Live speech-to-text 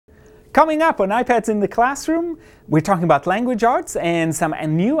Coming up on iPads in the Classroom, we're talking about language arts and some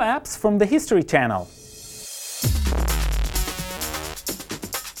new apps from the History Channel.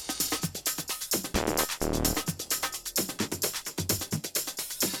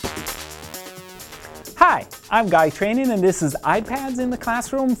 Hi, I'm Guy Trainin, and this is iPads in the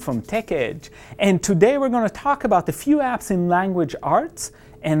Classroom from TechEdge. And today we're going to talk about a few apps in language arts,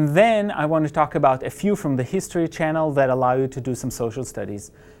 and then I want to talk about a few from the History Channel that allow you to do some social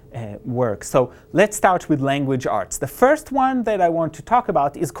studies work. So let's start with language arts. The first one that I want to talk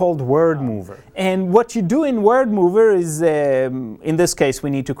about is called WordMover. And what you do in WordMover is, in this case, we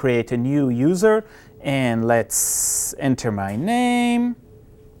need to create a new user, and let's enter my name.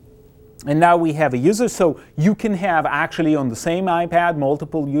 And now we have a user, so you can have actually on the same iPad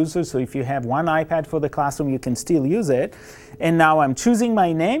multiple users. So if you have one iPad for the classroom, you can still use it. And now I'm choosing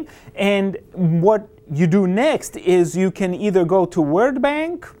my name. And what you do next is you can either go to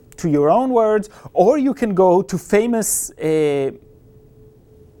WordBank, to your own words, or you can go to famous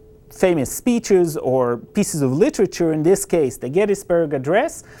speeches or pieces of literature, in this case, the Gettysburg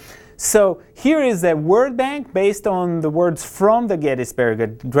Address. So here is a word bank based on the words from the Gettysburg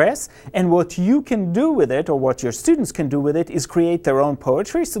Address, and what you can do with it, or what your students can do with it, is create their own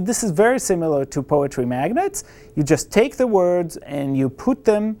poetry. So this is very similar to Poetry Magnets. You just take the words and you put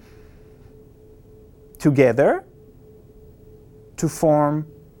them together to form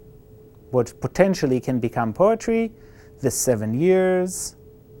what potentially can become poetry. The 7 years,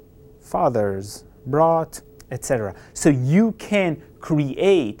 fathers brought, etc. So you can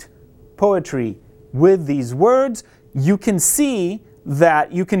create poetry with these words. You can see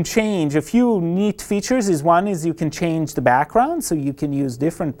that you can change a few neat features. One is you can change the background, so you can use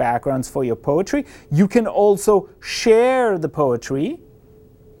different backgrounds for your poetry. You can also share the poetry,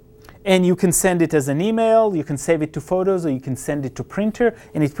 and you can send it as an email, you can save it to photos, or you can send it to printer,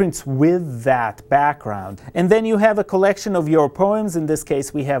 and it prints with that background. And then you have a collection of your poems. In this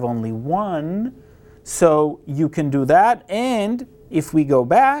case, we have only one, so you can do that. And if we go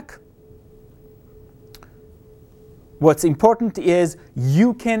back, what's important is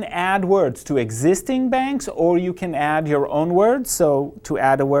you can add words to existing banks, or you can add your own words. So to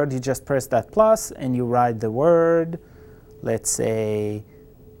add a word, you just press that plus and you write the word. Let's say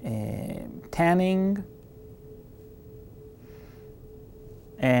tanning.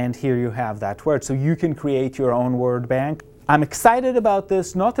 And here you have that word. So you can create your own word bank. I'm excited about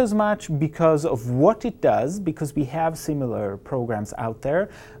this, not as much because of what it does, because we have similar programs out there,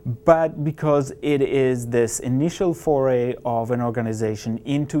 but because it is this initial foray of an organization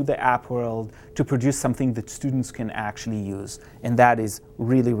into the app world to produce something that students can actually use. And that is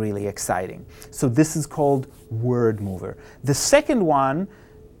really, really exciting. So this is called WordMover. The second one,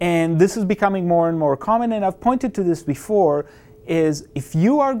 and this is becoming more and more common, and I've pointed to this before, is if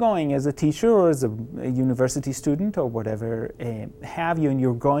you are going as a teacher or as a university student or whatever have you, and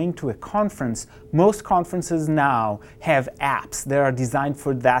you're going to a conference, most conferences now have apps that are designed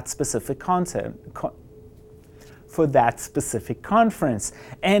for that specific for that specific conference.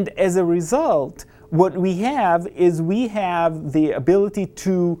 And as a result, what we have is we have the ability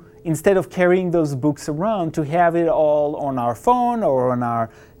to, instead of carrying those books around, to have it all on our phone or on our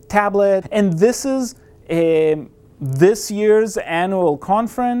tablet. And this is this year's annual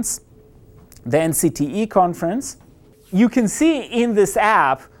conference, the NCTE conference. You can see in this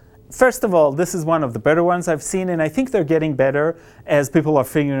app, first of all, this is one of the better ones I've seen, and I think they're getting better as people are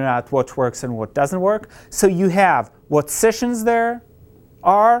figuring out what works and what doesn't work. So you have what sessions there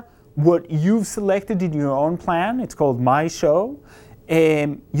are, what you've selected in your own plan. It's called My Show.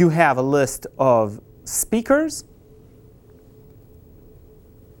 You have a list of speakers.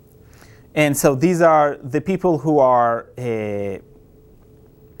 And so these are the people who are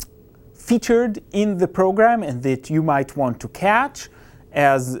featured in the program and that you might want to catch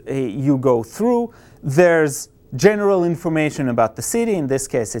as you go through. There's general information about the city. In this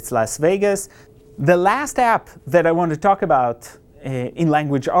case, it's Las Vegas. The last app that I want to talk about in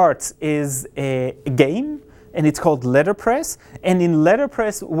language arts is a game, and it's called Letterpress. And in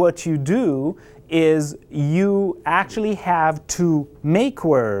Letterpress, what you do is you actually have to make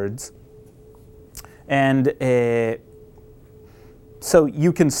words. And so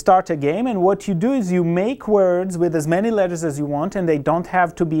you can start a game, and what you do is you make words with as many letters as you want, and they don't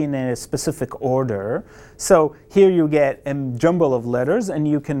have to be in a specific order. So here you get a jumble of letters, and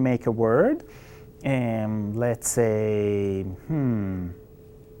you can make a word. Let's say, I'm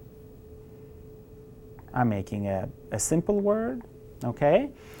making a simple word,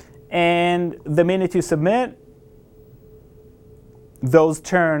 okay? And the minute you submit, those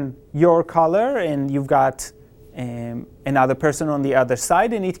turn your color, and you've got another person on the other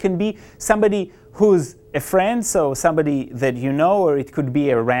side, and it can be somebody who's a friend, so somebody that you know, or it could be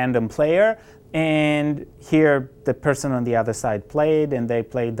a random player. And here the person on the other side played, and they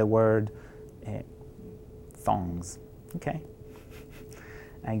played the word thongs. Okay,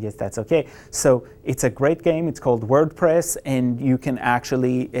 I guess that's okay. So it's a great game. It's called WordPress, and you can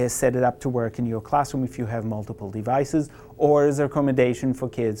actually set it up to work in your classroom if you have multiple devices, or as a recommendation for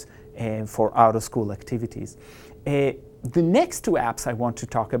kids for out-of-school activities. The next two apps I want to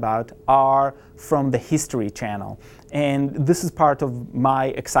talk about are from the History Channel. And this is part of my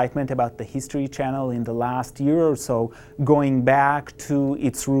excitement about the History Channel in the last year or so, going back to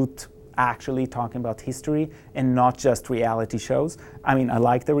its root, actually talking about history and not just reality shows. I mean, I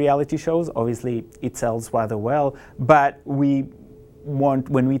like the reality shows. Obviously, it sells rather well, but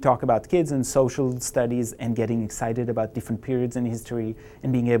when we talk about kids and social studies and getting excited about different periods in history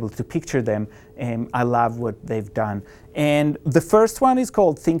and being able to picture them, I love what they've done. And the first one is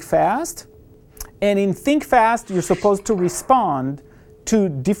called Think Fast. And in Think Fast, you're supposed to respond to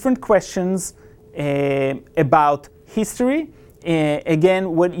different questions about history.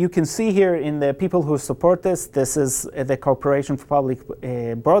 Again, what you can see here in the people who support this is the Corporation for Public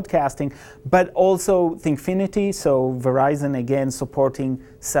Broadcasting, but also Thinkfinity, so Verizon again supporting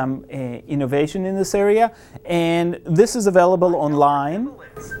some innovation in this area. And this is available online.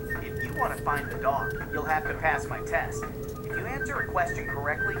 If you want to find the dog, you'll have to pass my test. If you answer a question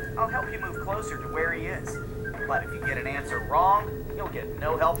correctly, I'll help you move closer to where he is. But if you get an answer wrong, you'll get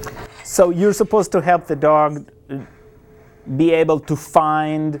no help. So you're supposed to help the dog be able to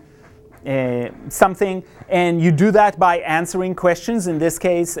find something, and you do that by answering questions, in this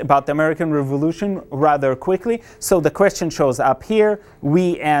case about the American Revolution, rather quickly. So the question shows up here,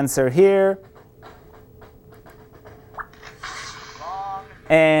 we answer here, Wrong.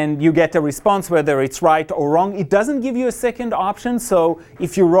 and you get a response whether it's right or wrong. It doesn't give you a second option, so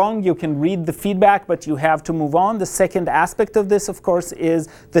if you're wrong you can read the feedback, but you have to move on. The second aspect of this, of course, is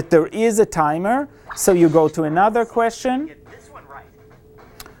that there is a timer, so you go to another question. Get this one right.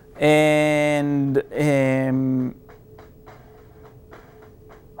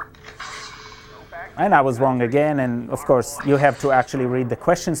 And I was wrong again, and of course you have to actually read the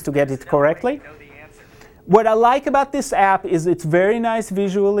questions to get it correctly. Know the answer. What I like about this app is it's very nice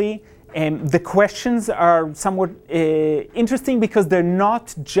visually, and the questions are somewhat interesting because they're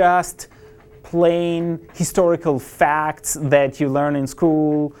not just plain historical facts that you learn in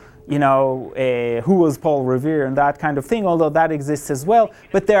school, you know, who was Paul Revere and that kind of thing, although that exists as well.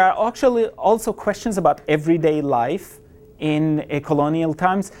 But there are actually also questions about everyday life in colonial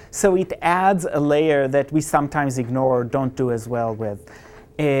times, so it adds a layer that we sometimes ignore or don't do as well with.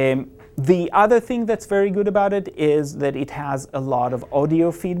 The other thing that's very good about it is that it has a lot of audio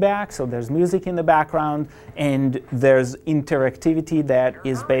feedback, so there's music in the background and there's interactivity that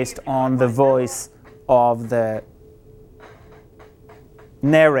is based on the voice of the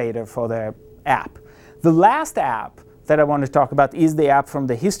narrator for the app. The last app that I want to talk about is the app from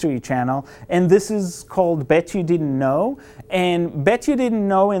the History Channel, and this is called Bet You Didn't Know. And Bet You Didn't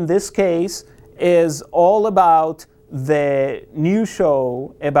Know in this case is all about the new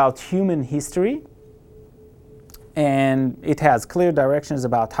show about human history, and it has clear directions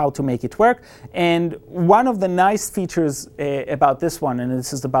about how to make it work. And one of the nice features about this one, and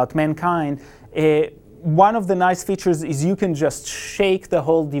this is about mankind, one of the nice features is you can just shake the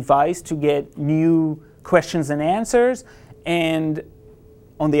whole device to get new questions and answers, and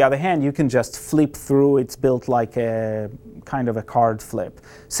on the other hand you can just flip through. It's built like a kind of a card flip,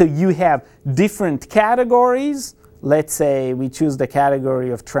 so you have different categories. Let's say we choose the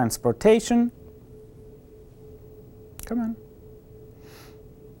category of transportation. Come on.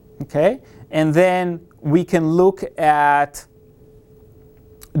 Okay, and then we can look at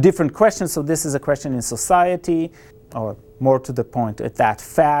different questions. So this is a question in society, or more to the point, at that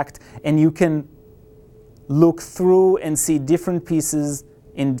fact, and you can look through and see different pieces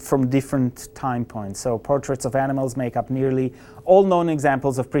from different time points. So portraits of animals make up nearly all known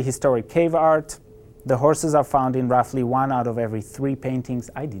examples of prehistoric cave art. The horses are found in roughly 1 out of every 3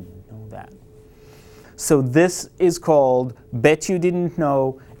 paintings. I didn't know that. So this is called Bet You Didn't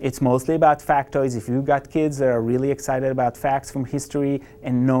Know. It's mostly about factoids. If you've got kids that are really excited about facts from history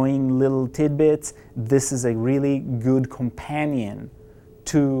and knowing little tidbits, this is a really good companion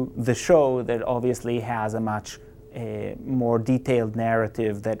to the show that obviously has a much more detailed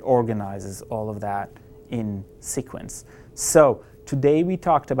narrative that organizes all of that in sequence. So today we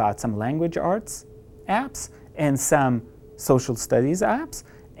talked about some language arts apps and some social studies apps,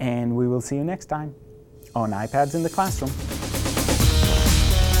 and we will see you next time on iPads in the Classroom.